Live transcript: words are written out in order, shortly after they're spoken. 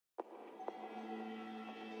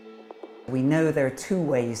We know there are two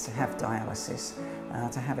ways to have dialysis,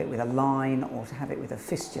 to have it with a line or to have it with a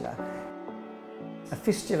fistula. A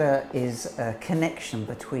fistula is a connection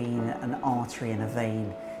between an artery and a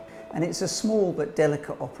vein, and it's a small but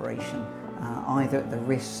delicate operation, either at the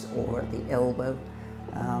wrist or at the elbow.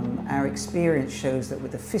 Our experience shows that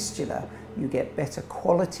with the fistula you get better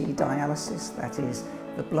quality dialysis, that is,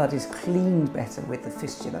 the blood is cleaned better with the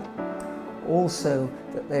fistula. Also,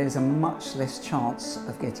 that there's a much less chance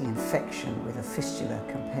of getting infection with a fistula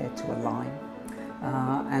compared to a line.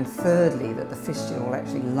 And thirdly, that the fistula will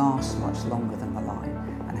actually last much longer than the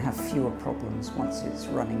line and have fewer problems once it's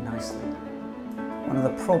running nicely. One of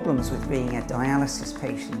the problems with being a dialysis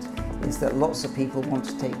patient is that lots of people want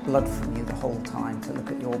to take blood from you the whole time to look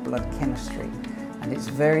at your blood chemistry. And it's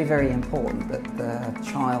very, very important that the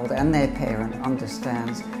child and their parent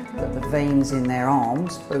understands that the veins in their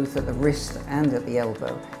arms, both at the wrist and at the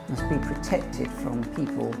elbow, must be protected from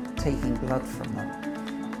people taking blood from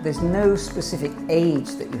them. There's no specific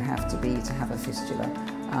age that you have to be to have a fistula.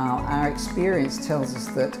 Our experience tells us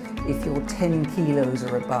that if you're 10 kilos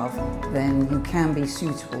or above, then you can be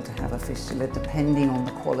suitable to have a fistula depending on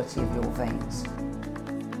the quality of your veins.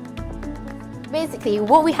 Basically,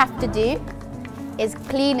 what we have to do is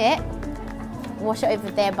clean it, wash it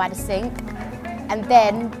over there by the sink, and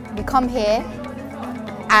then we come here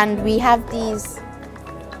and we have these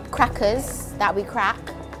crackers that we crack,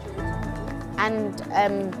 and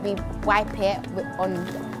we wipe it on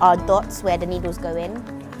our dots where the needles go in.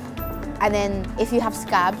 And then if you have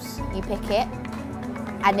scabs, you pick it,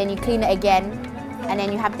 and then you clean it again, and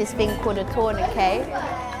then you have this thing called a tourniquet,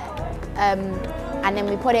 and then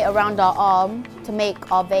we put it around our arm to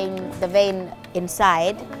make our vein, the vein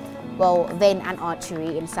inside, well, vein and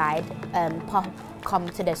artery inside, come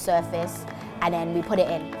to the surface, and then we put it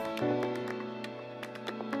in.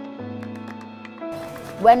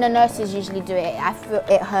 When the nurses usually do it, I feel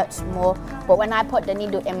it hurts more, but when I put the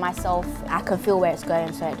needle in myself, I can feel where it's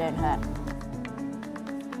going, so it don't hurt.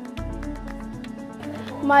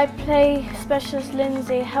 My play specialist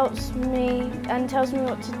Lindsay helps me and tells me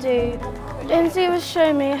what to do. Lindsay was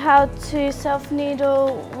showing me how to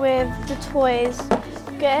self-needle with the toys,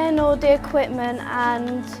 getting all the equipment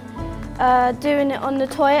and doing it on the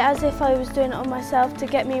toy as if I was doing it on myself to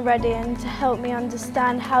get me ready and to help me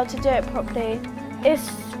understand how to do it properly. It's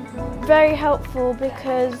very helpful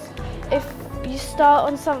because if you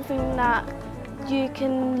start on something that you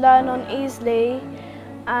can learn on easily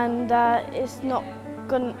and it's not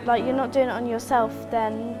you're not doing it on yourself,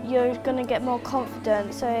 then you're going to get more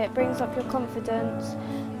confident, so it brings up your confidence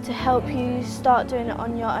to help you start doing it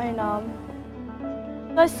on your own arm.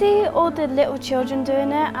 I see all the little children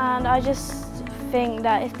doing it and I just think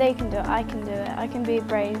that if they can do it, I can do it. I can be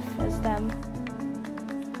brave as them.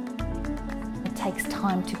 It takes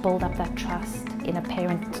time to build up that trust in a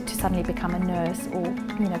parent to suddenly become a nurse or,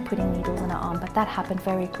 putting needles in her arm, but that happened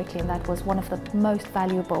very quickly, and that was one of the most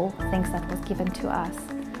valuable things that was given to us,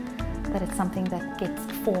 that it's something that gets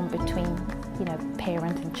formed between,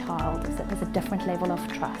 parent and child. There's a different level of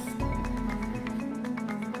trust.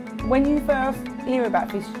 When you first hear about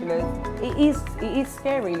fistulas, it is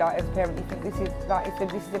scary. Like, as a parent, you think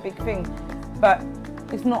this is a big thing, but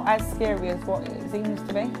it's not as scary as what it seems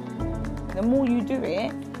to be. The more you do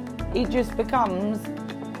it, it just becomes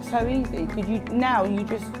so easy, because now you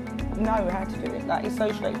just know how to do it. Like, it's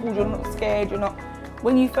so straightforward. You're not scared. You're not.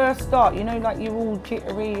 When you first start, like, you're all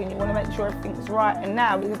jittery and you want to make sure everything's right. And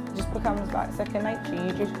now it just becomes like second nature.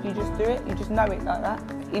 You just do it. You just know it like that.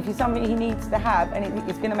 If it's something he needs to have and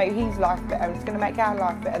it's going to make his life better and it's going to make our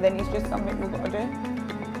life better, then it's just something we've got to do.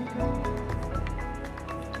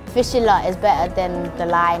 Fistula is better than the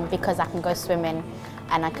line because I can go swimming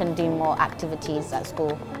and I can do more activities at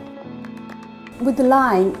school. With the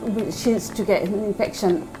line, she used to get an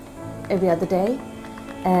infection every other day,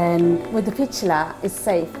 and with the fistula, it's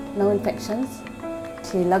safe, no infections.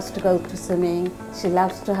 She loves to go to swimming, she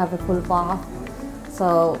loves to have a full bath,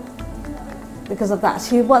 so because of that,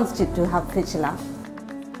 she wants to have fistula.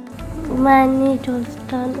 My needles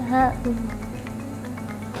don't hurt me.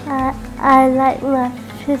 I like my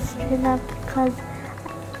fistula because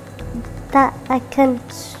that I can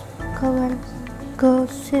go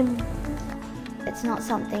swimming. It's not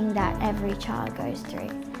something that every child goes through,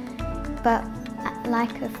 but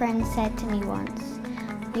like a friend said to me once,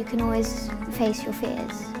 you can always face your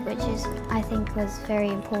fears, which I think was very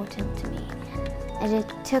important to me. And it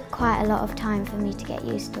took quite a lot of time for me to get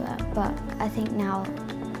used to it, but I think now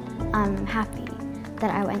I'm happy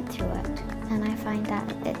that I went through it, and I find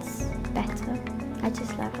that it's better. I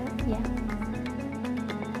just love it, yeah.